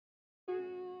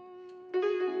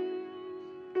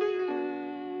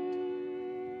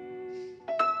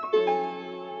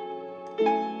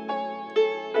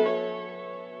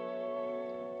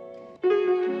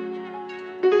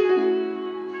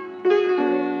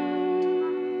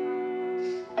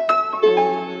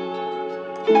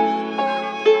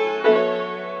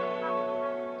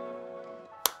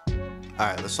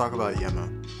Alright, let's talk about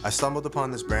Yema. I stumbled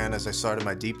upon this brand as I started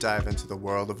my deep dive into the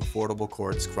world of affordable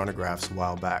quartz chronographs a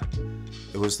while back.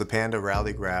 It was the Panda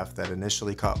Rally Graph that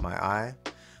initially caught my eye,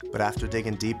 but after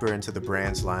digging deeper into the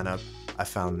brand's lineup, I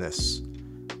found this.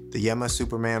 The Yema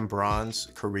Superman Bronze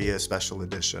Korea Special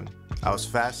Edition. I was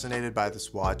fascinated by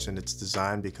this watch and its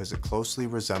design because it closely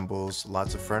resembles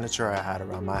lots of furniture I had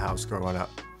around my house growing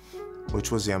up, which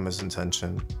was Yema's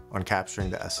intention on capturing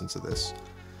the essence of this.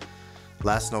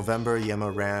 Last November,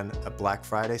 Yema ran a Black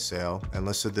Friday sale and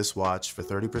listed this watch for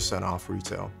 30% off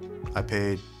retail. I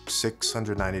paid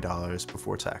 $690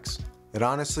 before tax. It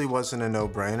honestly wasn't a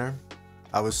no-brainer.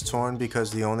 I was torn because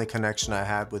the only connection I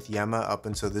had with Yema up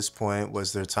until this point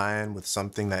was their tie-in with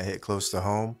something that hit close to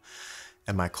home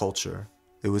and my culture.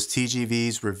 It was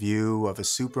TGV's review of a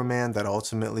Superman that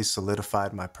ultimately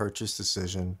solidified my purchase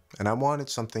decision, and I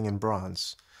wanted something in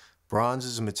bronze. Bronze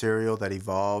is a material that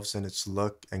evolves in its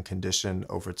look and condition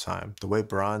over time. The way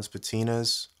bronze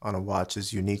patinas on a watch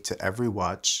is unique to every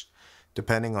watch,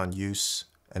 depending on use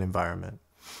and environment.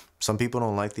 Some people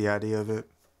don't like the idea of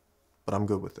it, but I'm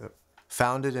good with it.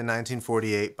 Founded in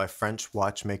 1948 by French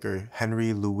watchmaker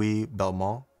Henri Louis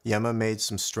Belmont, Yema made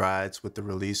some strides with the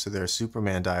release of their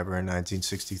Superman diver in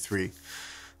 1963.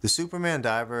 The Superman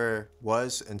diver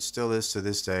was, and still is to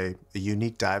this day, a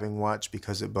unique diving watch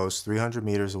because it boasts 300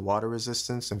 meters of water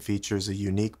resistance and features a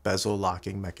unique bezel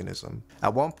locking mechanism.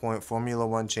 At one point, Formula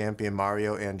One champion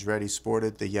Mario Andretti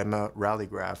sported the Yema Rally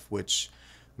Graph, which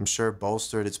I'm sure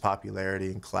bolstered its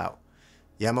popularity and clout.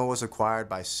 Yema was acquired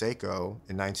by Seiko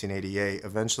in 1988,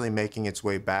 eventually making its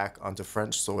way back onto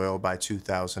French soil by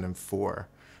 2004.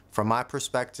 From my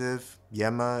perspective,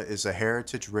 Yema is a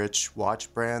heritage-rich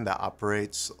watch brand that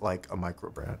operates like a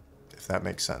micro-brand, if that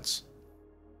makes sense.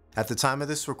 At the time of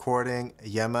this recording,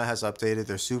 Yema has updated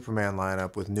their Superman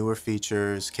lineup with newer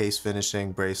features, case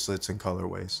finishing, bracelets, and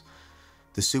colorways.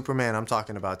 The Superman I'm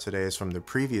talking about today is from the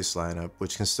previous lineup,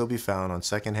 which can still be found on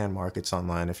secondhand markets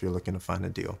online if you're looking to find a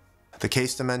deal. The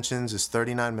case dimensions is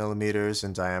 39 millimeters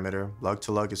in diameter, lug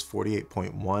to lug is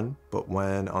 48.1, but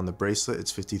when on the bracelet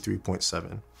it's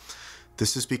 53.7.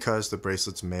 This is because the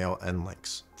bracelet's male end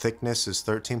links. Thickness is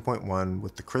 13.1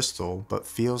 with the crystal, but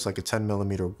feels like a 10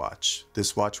 millimeter watch.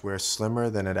 This watch wears slimmer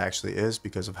than it actually is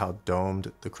because of how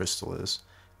domed the crystal is,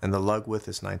 and the lug width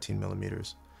is 19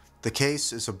 millimeters. The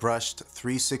case is a brushed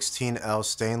 316L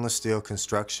stainless steel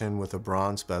construction with a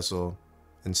bronze bezel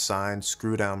and signed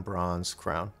screw-down bronze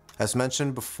crown. As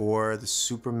mentioned before, the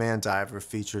Superman diver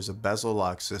features a bezel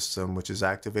lock system which is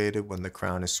activated when the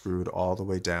crown is screwed all the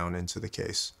way down into the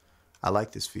case. I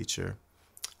like this feature.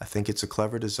 I think it's a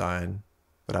clever design,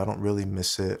 but I don't really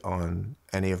miss it on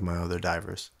any of my other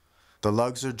divers. The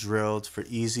lugs are drilled for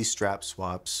easy strap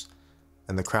swaps,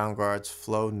 and the crown guards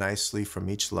flow nicely from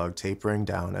each lug, tapering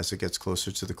down as it gets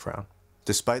closer to the crown.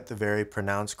 Despite the very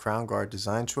pronounced crown guard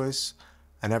design choice,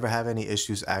 I never have any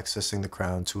issues accessing the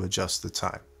crown to adjust the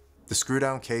time. The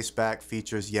screw-down case back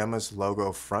features Yema's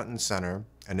logo front and center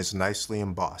and is nicely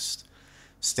embossed.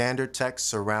 Standard text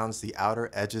surrounds the outer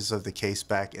edges of the case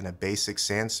back in a basic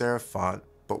sans serif font,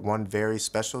 but one very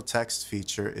special text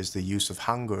feature is the use of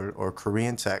Hangul or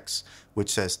Korean text,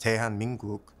 which says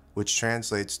Daehanmin국, which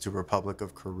translates to Republic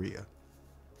of Korea.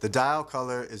 The dial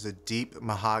color is a deep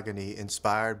mahogany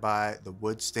inspired by the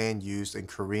wood stain used in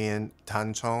Korean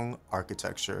Tancheong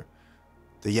architecture.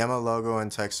 The Yema logo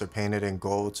and text are painted in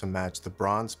gold to match the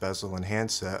bronze bezel and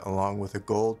handset, along with a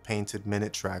gold painted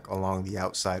minute track along the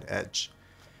outside edge.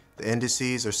 The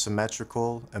indices are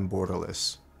symmetrical and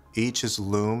borderless. Each is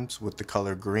loomed with the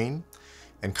color green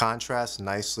and contrasts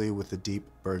nicely with the deep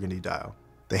burgundy dial.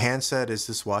 The handset is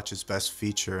this watch's best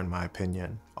feature in my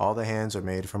opinion. All the hands are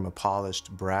made from a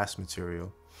polished brass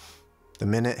material. The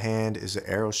minute hand is an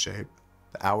arrow shape,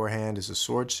 the hour hand is a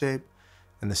sword shape,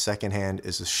 and the second hand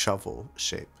is a shovel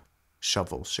shape.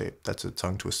 That's a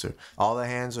tongue twister. All the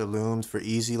hands are loomed for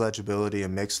easy legibility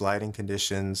in mixed lighting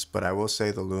conditions, but I will say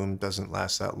the loom doesn't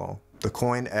last that long. The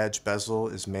coin edge bezel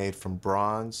is made from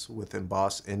bronze with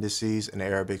embossed indices and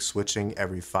Arabic switching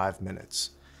every 5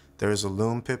 minutes. There is a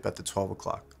loom pip at the 12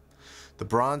 o'clock. The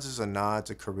bronze is a nod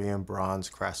to Korean bronze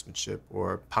craftsmanship,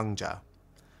 or pangja.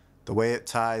 The way it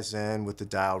ties in with the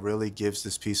dial really gives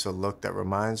this piece a look that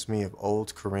reminds me of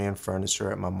old Korean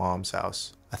furniture at my mom's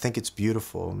house. I think it's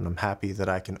beautiful, and I'm happy that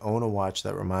I can own a watch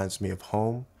that reminds me of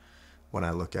home when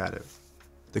I look at it.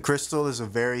 The crystal is a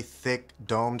very thick,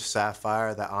 domed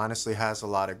sapphire that honestly has a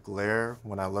lot of glare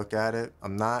when I look at it.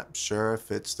 I'm not sure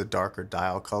if it's the darker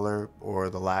dial color or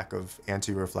the lack of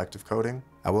anti-reflective coating.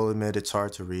 I will admit it's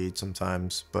hard to read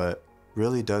sometimes, but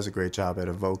really does a great job at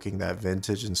evoking that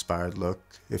vintage inspired look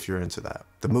if you're into that.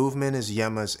 The movement is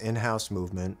Yema's in-house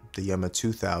movement, the Yema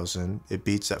 2000. It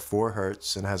beats at 4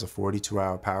 Hz and has a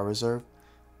 42-hour power reserve.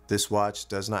 This watch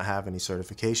does not have any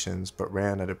certifications, but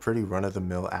ran at a pretty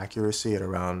run-of-the-mill accuracy at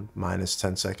around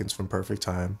 -10 seconds from perfect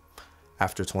time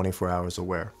after 24 hours of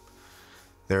wear.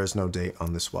 There is no date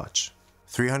on this watch.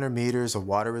 300 meters of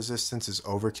water resistance is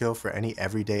overkill for any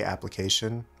everyday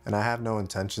application, and I have no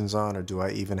intentions on, or do I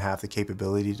even have the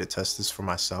capability to test this for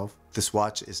myself. This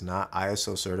watch is not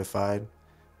ISO certified,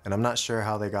 and I'm not sure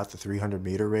how they got the 300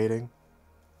 meter rating,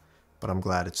 but I'm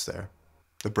glad it's there.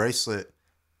 The bracelet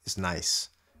is nice.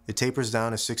 It tapers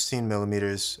down to 16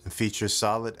 millimeters and features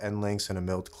solid end links and a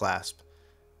milled clasp.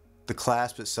 The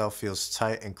clasp itself feels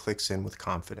tight and clicks in with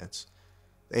confidence.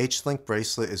 The H-Link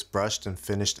bracelet is brushed and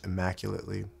finished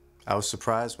immaculately. I was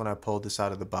surprised when I pulled this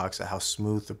out of the box at how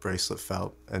smooth the bracelet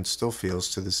felt, and still feels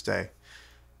to this day.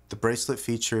 The bracelet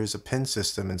features a pin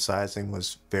system and sizing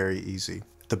was very easy.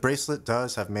 The bracelet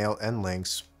does have male end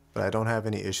links, but I don't have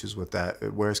any issues with that.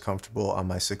 It wears comfortable on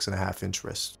my 6.5-inch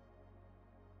wrist.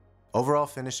 Overall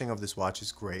finishing of this watch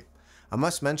is great. I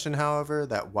must mention, however,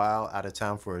 that while out of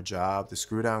town for a job, the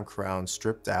screw-down crown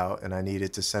stripped out and I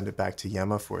needed to send it back to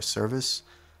Yema for a service.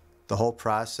 The whole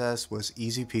process was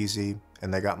easy peasy,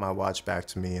 and they got my watch back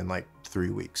to me in like 3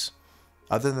 weeks.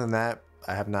 Other than that,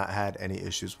 I have not had any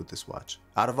issues with this watch.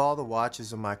 Out of all the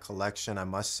watches in my collection, I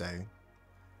must say,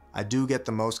 I do get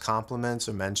the most compliments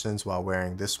or mentions while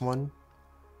wearing this one.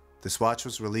 This watch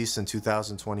was released in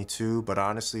 2022, but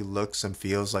honestly looks and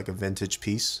feels like a vintage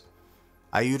piece.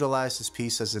 I utilize this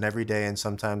piece as an everyday and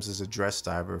sometimes as a dress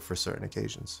diver for certain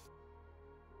occasions.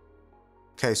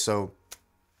 Okay, so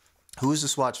who is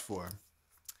this watch for?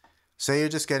 Say you're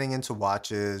just getting into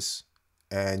watches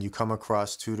and you come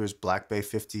across Tudor's Black Bay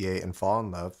 58 and fall in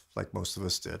love, like most of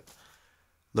us did.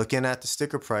 Looking at the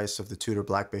sticker price of the Tudor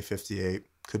Black Bay 58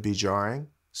 could be jarring,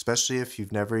 especially if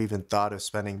you've never even thought of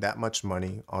spending that much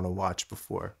money on a watch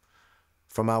before.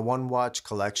 For my one watch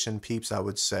collection peeps, I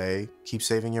would say keep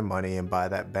saving your money and buy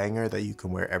that banger that you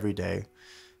can wear every day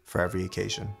for every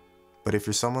occasion. But if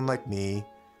you're someone like me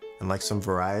and like some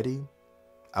variety,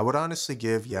 I would honestly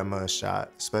give Yema a shot,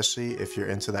 especially if you're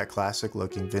into that classic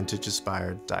looking vintage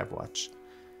inspired dive watch.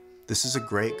 This is a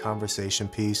great conversation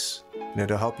piece and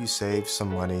it'll help you save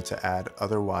some money to add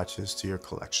other watches to your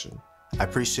collection. I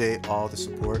appreciate all the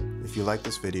support. If you like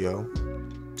this video,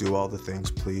 do all the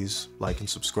things, please like and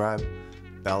subscribe,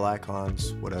 bell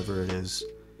icons, whatever it is,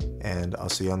 and I'll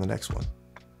see you on the next one.